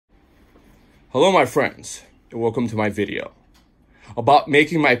Hello my friends, and welcome to my video about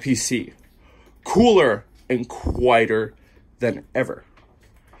making my PC cooler and quieter than ever.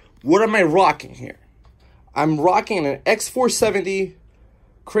 What am I rocking here? I'm rocking an X470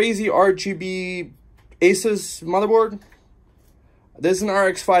 crazy RGB Asus motherboard. This is an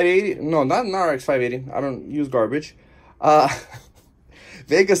RX 580. No, not an RX 580. I don't use garbage.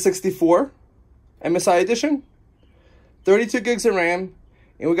 Vega 64 MSI edition, 32 gigs of RAM,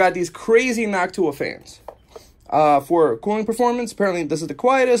 and we got these crazy NOCTUA fans for cooling performance. Apparently, this is the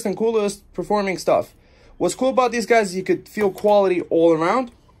quietest and coolest performing stuff. What's cool about these guys is you could feel quality all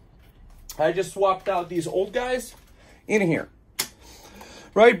around. I just swapped out these old guys in here,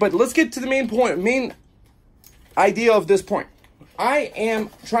 right? But let's get to the main idea of this point. I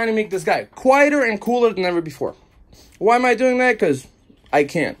am trying to make this guy quieter and cooler than ever before. Why am I doing that? Because I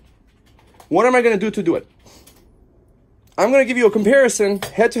can. What am I going to do to do it? I'm going to give you a comparison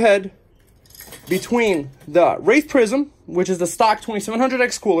head-to-head between the Wraith Prism, which is the stock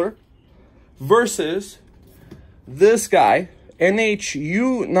 2700X cooler, versus this guy,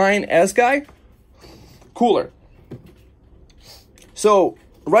 NH-U9S guy, cooler. So,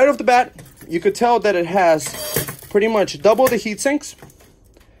 right off the bat, you could tell that it has pretty much double the heat sinks,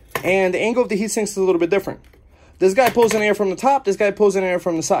 and the angle of the heat sinks is a little bit different. This guy pulls in air from the top, this guy pulls in air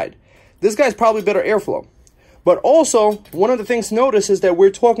from the side. This guy's probably better airflow. But also, one of the things to notice is that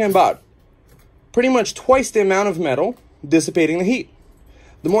we're talking about pretty much twice the amount of metal dissipating the heat.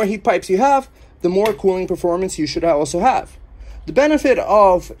 The more heat pipes you have, the more cooling performance you should also have. The benefit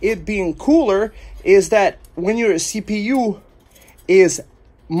of it being cooler is that when your CPU is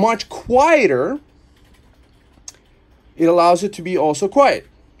much quieter, it allows it to be also quiet.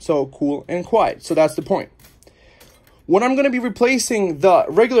 So cool and quiet. So that's the point. What I'm going to be replacing the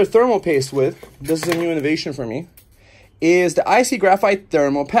regular thermal paste with, this is a new innovation for me, is the IZReviews.com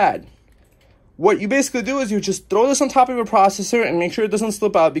thermal pad. What you basically do is you just throw this on top of your processor and make sure it doesn't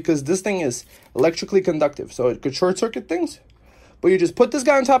slip out, because this thing is electrically conductive, so it could short circuit things. But you just put this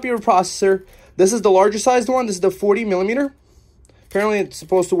guy on top of your processor. This is the larger sized one. This is the 40mm. Apparently it's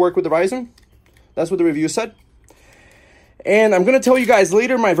supposed to work with the Ryzen. That's what the review said. And I'm going to tell you guys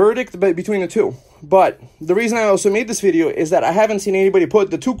later my verdict between the two. But the reason I also made this video is that I haven't seen anybody put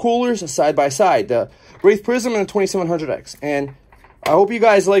the two coolers side by side, the Wraith Prism and the 2700X. And I hope you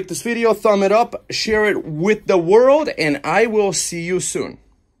guys like this video. Thumb it up, share it with the world, and I will see you soon.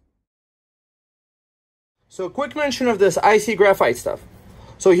 So a quick mention of this IC graphite stuff.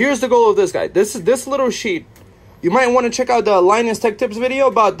 So here's the goal of this guy. This little sheet. You might want to check out the Linus Tech Tips video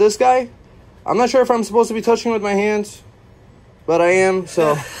about this guy. I'm not sure if I'm supposed to be touching with my hands, but I am,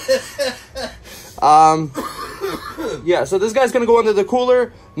 so yeah, so this guy's gonna go under the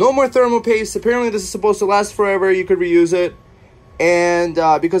cooler. No more thermal paste. Apparently this is supposed to last forever. You could reuse it. And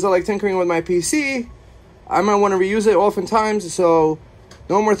because I like tinkering with my PC, I might want to reuse it oftentimes. So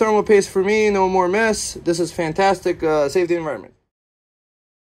no more thermal paste for me, no more mess. This is fantastic. Save the environment.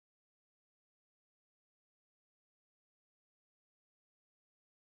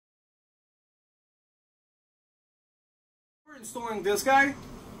 We're installing this guy.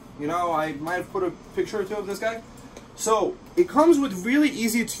 You know, I might have put a picture or two of this guy. So it comes with really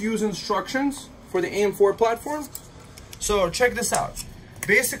easy to use instructions for the AM4 platform. So check this out.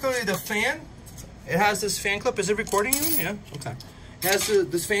 Basically the fan, it has this fan clip. Is it recording you? Yeah, okay. It has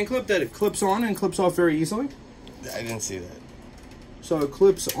this fan clip that it clips on and clips off very easily. I didn't see that. So it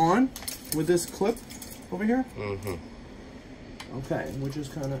clips on with this clip over here. Mm-hmm. Okay, which is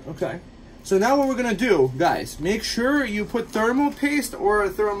kind of, okay. So now what we're gonna do, guys, make sure you put thermal paste or a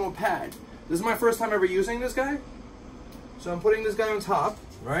thermal pad. This is my first time ever using this guy. So I'm putting this guy on top,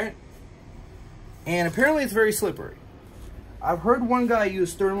 right? And apparently it's very slippery. I've heard one guy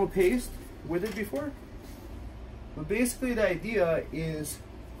use thermal paste with it before. But basically the idea is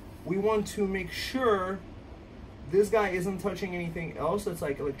we want to make sure this guy isn't touching anything else that's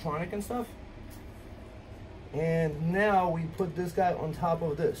like electronic and stuff. And now we put this guy on top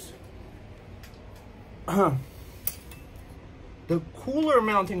of this. The cooler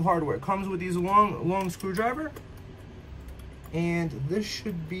mounting hardware comes with these long screwdriver, and this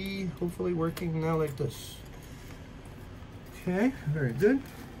should be hopefully working now like this. Okay, very good.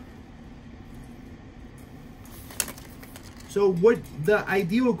 So what the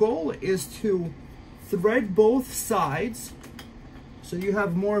ideal goal is to thread both sides so you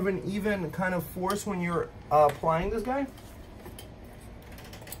have more of an even kind of force when you're applying this guy,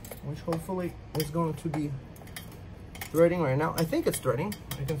 which hopefully is going to be threading right now. I think it's threading.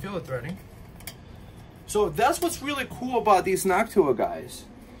 I can feel it threading. So that's what's really cool about these NOCTUA guys,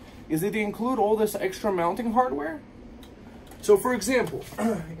 is that they include all this extra mounting hardware So for example,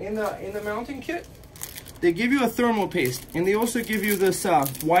 in the mounting kit, they give you a thermal paste, and they also give you this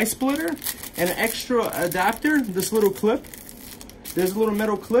Y splitter and an extra adapter, this little clip. There's a little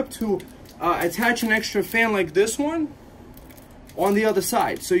metal clip to attach an extra fan like this one on the other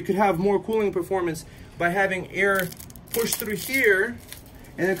side. So you could have more cooling performance by having air push through here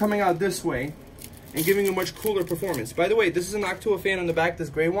and then coming out this way and giving you much cooler performance. By the way, this is an NOCTUA fan on the back, this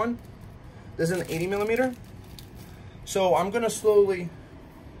gray one. This is an 80mm. So I'm gonna slowly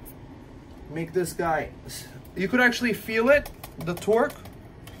make this guy, you could actually feel it, the torque,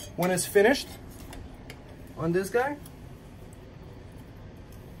 when it's finished on this guy.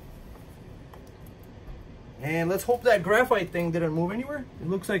 And let's hope that graphite thing didn't move anywhere. It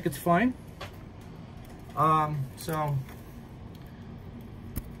looks like it's fine. So,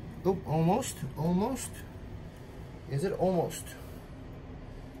 oh, almost. Is it almost?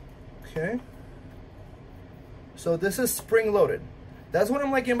 Okay. So this is spring loaded. That's what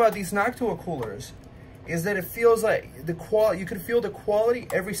I'm liking about these NOCTUA coolers, is that it feels like the quality, you can feel the quality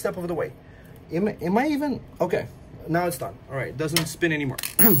every step of the way. Am I even, okay, now it's done. All right, it doesn't spin anymore.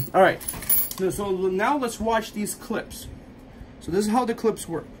 All right, so now let's watch these clips. So this is how the clips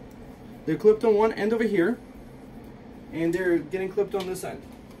work. They're clipped on one end over here, and they're getting clipped on this end.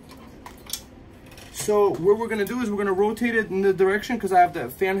 So what we're gonna do is we're gonna rotate it in the direction, because I have the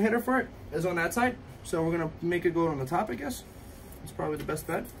fan header for it, is on that side. So we're gonna make it go on the top, I guess. It's probably the best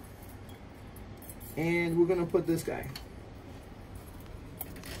bet. And we're gonna put this guy.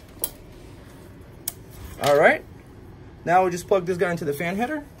 All right. Now we'll just plug this guy into the fan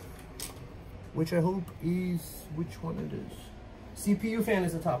header, which I hope is, which one it is? CPU fan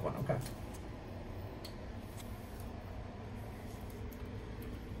is the top one, okay.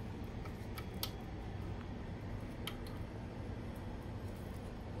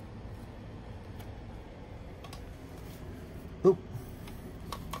 Oop.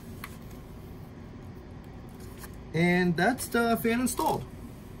 And that's the fan installed.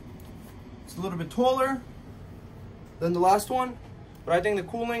 It's a little bit taller than the last one, but I think the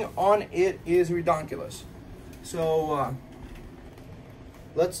cooling on it is redonkulous. So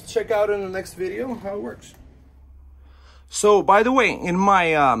let's check out in the next video how it works. So by the way, in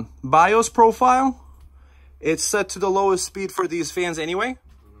my BIOS profile, it's set to the lowest speed for these fans anyway.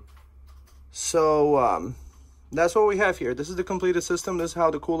 So that's what we have here. This is the completed system. This is how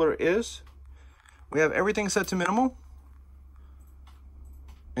the cooler is. We have everything set to minimal.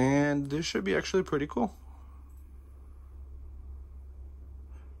 And this should be actually pretty cool.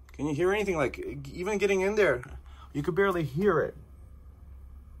 Can you hear anything? Like, even getting in there, you could barely hear it.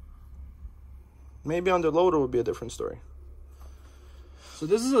 Maybe under load it would be a different story. So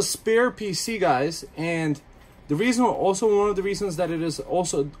this is a spare PC, guys. And the reason, also one of the reasons that it is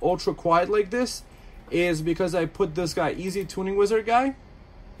also ultra quiet like this, is because I put this guy, Easy Tuning Wizard guy.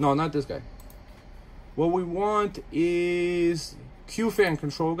 No, not this guy. What we want is Q-Fan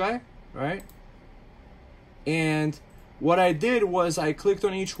control guy, right? And what I did was I clicked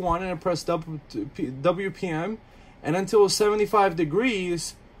on each one and I pressed WPM, and until 75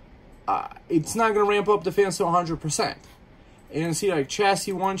 degrees, it's not gonna ramp up the fans to 100%. And see, like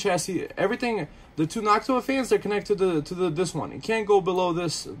chassis one, chassis, everything. The two NOCTUA fans, they're connected to this one. It can't go below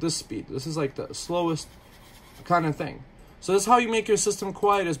this speed. This is like the slowest kind of thing. So that's how you make your system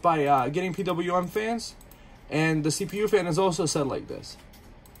quiet, is by getting PWM fans. And the CPU fan is also set like this.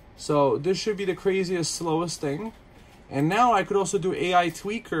 So this should be the craziest, slowest thing. And now I could also do AI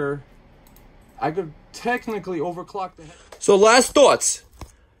tweaker. I could technically overclock the head. So last thoughts.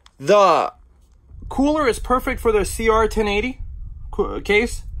 The cooler is perfect for the CR1080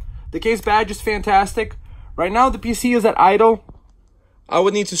 case. The case badge is fantastic. Right now the PC is at idle. I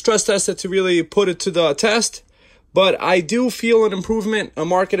would need to stress test it to really put it to the test. But I do feel an improvement, a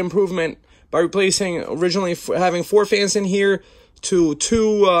market improvement, by replacing originally having 4 fans in here to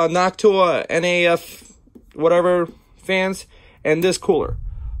 2 NOCTUA NAF whatever fans and this cooler.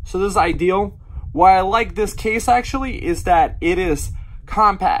 So this is ideal. Why I like this case actually is that it is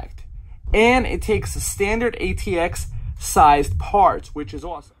compact and it takes standard ATX sized parts, which is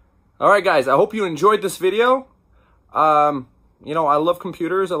awesome. All right, guys, I hope you enjoyed this video. You know, I love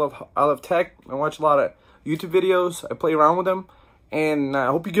computers. I love tech. I watch a lot of YouTube videos. I play around with them. And I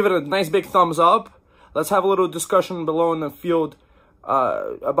hope you give it a nice big thumbs up. Let's have a little discussion below in the field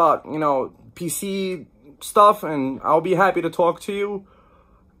about, you know, PC stuff. And I'll be happy to talk to you.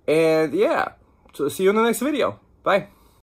 And yeah, so see you in the next video. Bye.